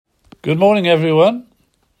Good morning, everyone.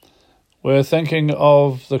 We're thinking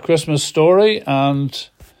of the Christmas story, and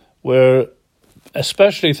we're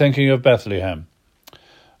especially thinking of Bethlehem.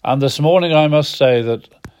 And this morning I must say that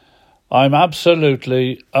I'm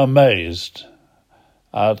absolutely amazed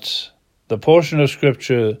at the portion of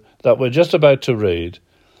Scripture that we're just about to read,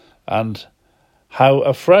 and how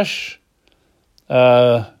a fresh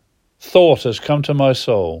thought has come to my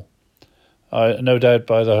soul, no doubt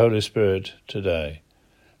by the Holy Spirit today.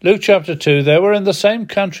 Luke chapter 2, there were in the same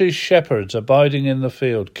country shepherds abiding in the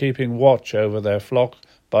field, keeping watch over their flock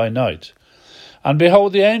by night. And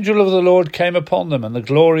behold, the angel of the Lord came upon them, and the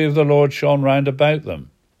glory of the Lord shone round about them.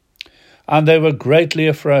 And they were greatly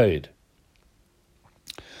afraid.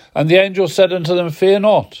 And the angel said unto them, Fear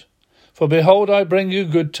not, for behold, I bring you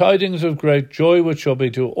good tidings of great joy, which shall be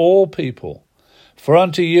to all people. For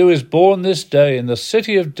unto you is born this day in the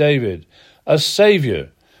city of David a Saviour,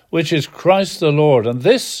 which is Christ the Lord. And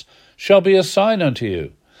this shall be a sign unto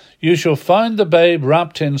you. You shall find the babe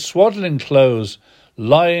wrapped in swaddling clothes,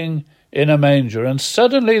 lying in a manger. And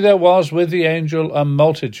suddenly there was with the angel a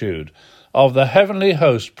multitude of the heavenly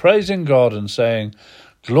host, praising God and saying,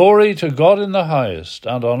 Glory to God in the highest,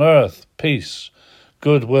 and on earth peace,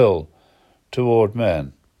 goodwill toward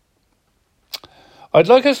men. I'd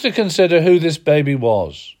like us to consider who this baby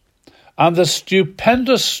was, and the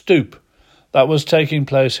stupendous stoop that was taking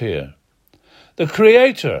place here. The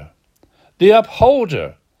Creator, the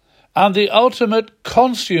upholder, and the ultimate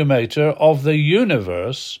consummator of the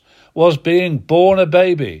universe was being born a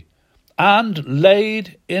baby and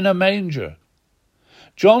laid in a manger.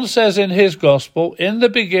 John says in his Gospel, In the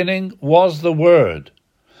beginning was the Word,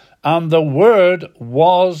 and the Word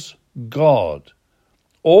was God.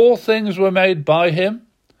 All things were made by him,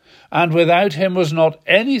 and without him was not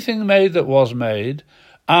anything made that was made.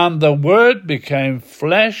 And the Word became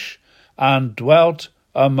flesh and dwelt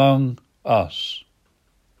among us.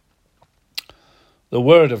 The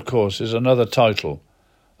Word, of course, is another title,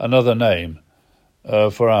 another name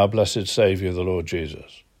for our blessed Saviour, the Lord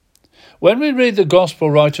Jesus. When we read the Gospel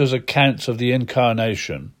writers' accounts of the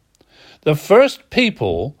Incarnation, the first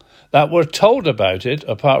people that were told about it,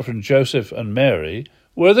 apart from Joseph and Mary,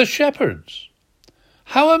 were the shepherds.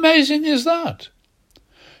 How amazing is that?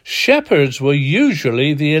 Shepherds were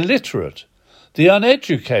usually the illiterate, the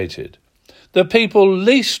uneducated, the people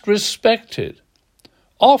least respected,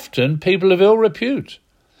 often people of ill repute,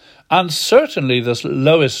 and certainly the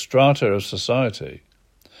lowest strata of society.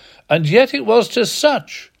 And yet it was to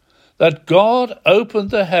such that God opened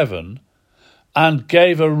the heaven and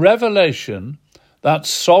gave a revelation that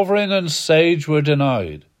sovereign and sage were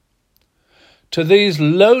denied. To these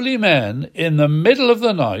lowly men in the middle of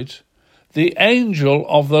the night, the angel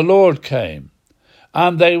of the Lord came,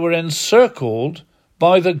 and they were encircled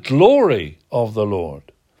by the glory of the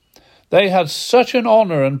Lord. They had such an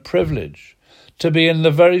honour and privilege to be in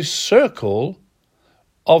the very circle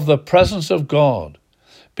of the presence of God,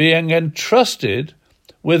 being entrusted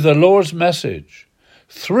with the Lord's message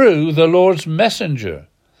through the Lord's messenger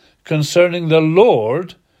concerning the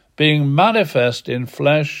Lord being manifest in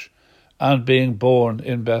flesh and being born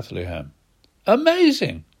in Bethlehem.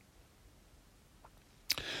 Amazing!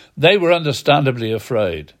 They were understandably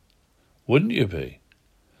afraid. Wouldn't you be?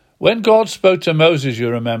 When God spoke to Moses, you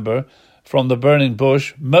remember, from the burning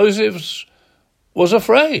bush, Moses was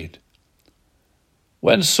afraid.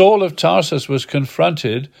 When Saul of Tarsus was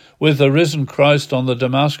confronted with the risen Christ on the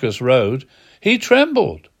Damascus road, he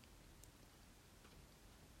trembled.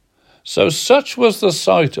 So such was the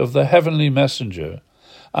sight of the heavenly messenger,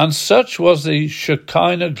 and such was the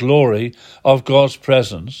Shekinah glory of God's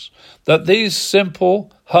presence, that these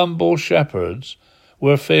simple, humble shepherds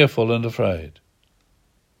were fearful and afraid.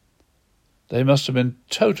 They must have been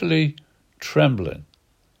totally trembling,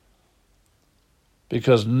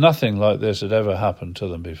 because nothing like this had ever happened to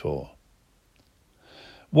them before.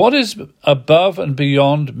 What is above and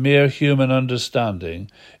beyond mere human understanding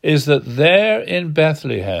is that there in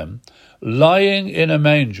Bethlehem, lying in a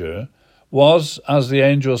manger, was, as the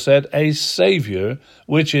angel said, a Saviour,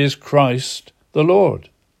 which is Christ the Lord.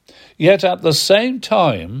 Yet at the same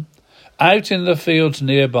time, out in the fields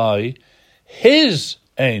nearby, his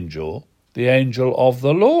angel, the angel of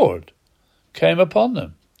the Lord, came upon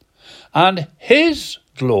them. And his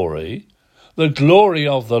glory, the glory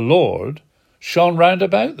of the Lord, shone round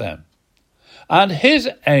about them. And his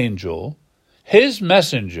angel, his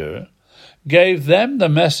messenger, gave them the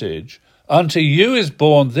message, Unto you is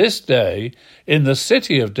born this day in the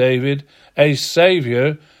city of David a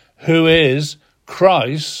Saviour, who is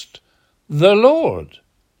Christ the Lord.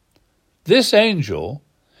 This angel,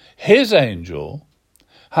 his angel,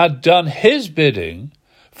 had done his bidding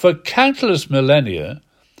for countless millennia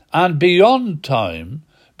and beyond time,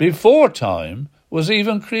 before time was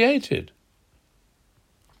even created.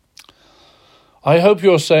 I hope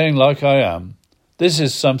you're saying, like I am, this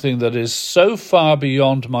is something that is so far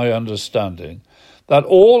beyond my understanding that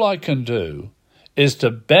all I can do is to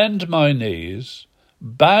bend my knees,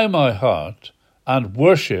 bow my heart, and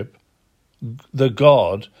worship the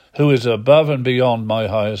God who is above and beyond my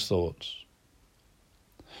highest thoughts.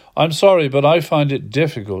 I'm sorry, but I find it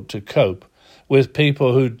difficult to cope with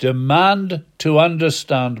people who demand to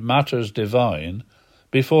understand matters divine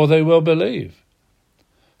before they will believe.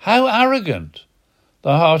 How arrogant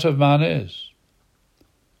the heart of man is.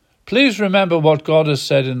 Please remember what God has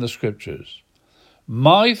said in the Scriptures.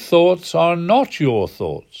 My thoughts are not your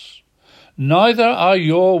thoughts, neither are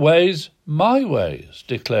your ways my ways,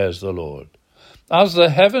 declares the Lord. As the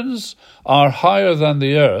heavens are higher than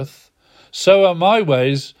the earth, so are my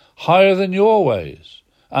ways higher than your ways,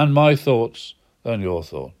 and my thoughts than your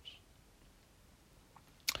thoughts.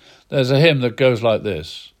 There's a hymn that goes like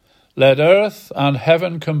this: Let earth and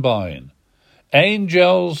heaven combine,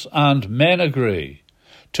 angels and men agree,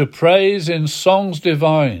 to praise in songs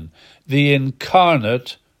divine the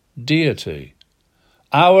incarnate deity,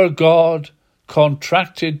 our God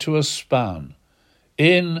contracted to a span,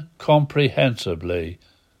 incomprehensibly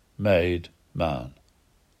made man.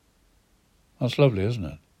 That's lovely, isn't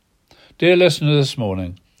it? Dear listener, this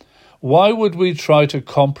morning, why would we try to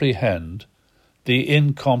comprehend the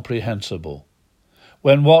incomprehensible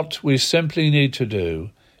when what we simply need to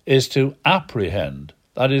do is to apprehend,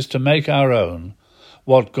 that is, to make our own,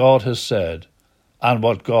 what God has said and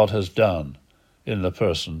what God has done in the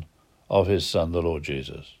person of his Son, the Lord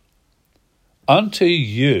Jesus? Unto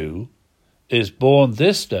you is born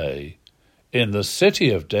this day in the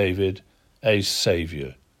city of David a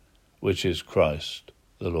Saviour, which is Christ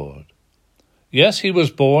the Lord. Yes, he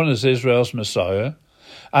was born as Israel's Messiah,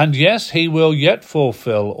 and yes, he will yet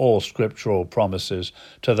fulfill all scriptural promises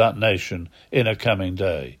to that nation in a coming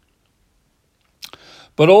day.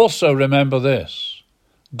 But also remember this: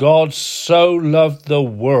 God so loved the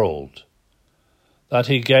world that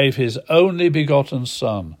he gave his only begotten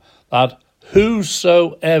Son, that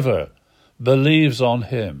whosoever believes on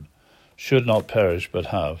him should not perish but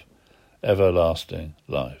have everlasting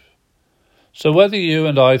life. So whether you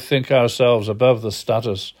and I think ourselves above the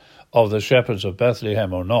status of the shepherds of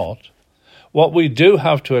Bethlehem or not, what we do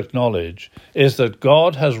have to acknowledge is that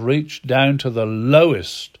God has reached down to the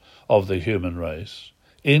lowest of the human race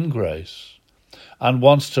in grace and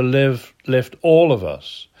wants to lift all of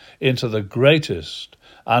us into the greatest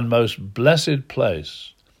and most blessed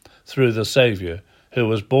place through the Saviour who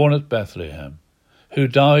was born at Bethlehem, who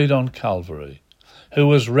died on Calvary, who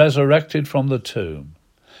was resurrected from the tomb,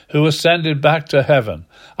 who ascended back to heaven,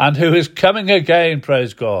 and who is coming again,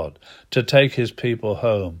 praise God, to take his people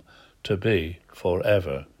home to be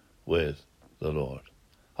forever with the Lord.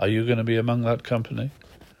 Are you going to be among that company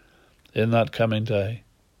in that coming day?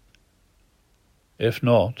 If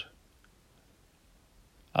not,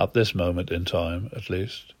 at this moment in time at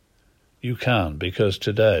least, you can, because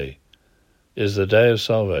today is the day of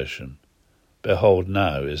salvation. Behold,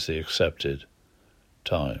 now is the accepted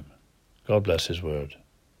time. God bless his word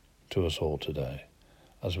to us all today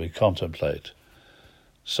as we contemplate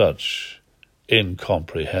such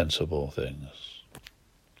incomprehensible things.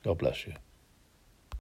 God bless you.